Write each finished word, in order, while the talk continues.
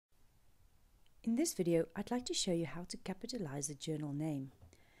In this video, I'd like to show you how to capitalize a journal name.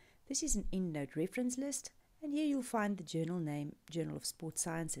 This is an Endnote reference list, and here you'll find the journal name, Journal of Sports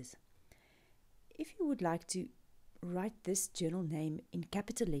Sciences. If you would like to write this journal name in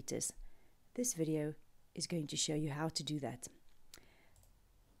capital letters, this video is going to show you how to do that.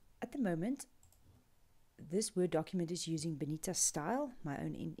 At the moment, this Word document is using Benita's style, my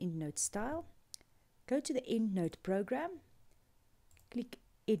own Endnote style. Go to the Endnote program, click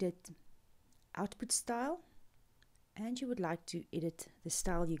Edit Output Style, and you would like to edit the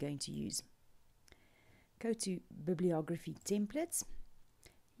style you're going to use. Go to Bibliography Templates.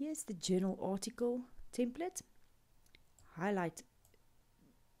 Here's the journal article template. Highlight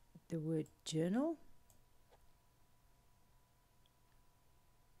the word journal.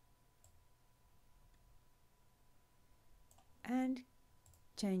 And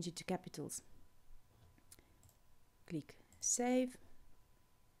change it to capitals. Click Save.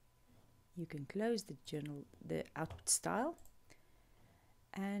 You can close the journal, the output style,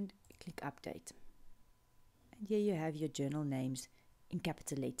 and click Update. And here you have your journal names in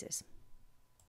capital letters.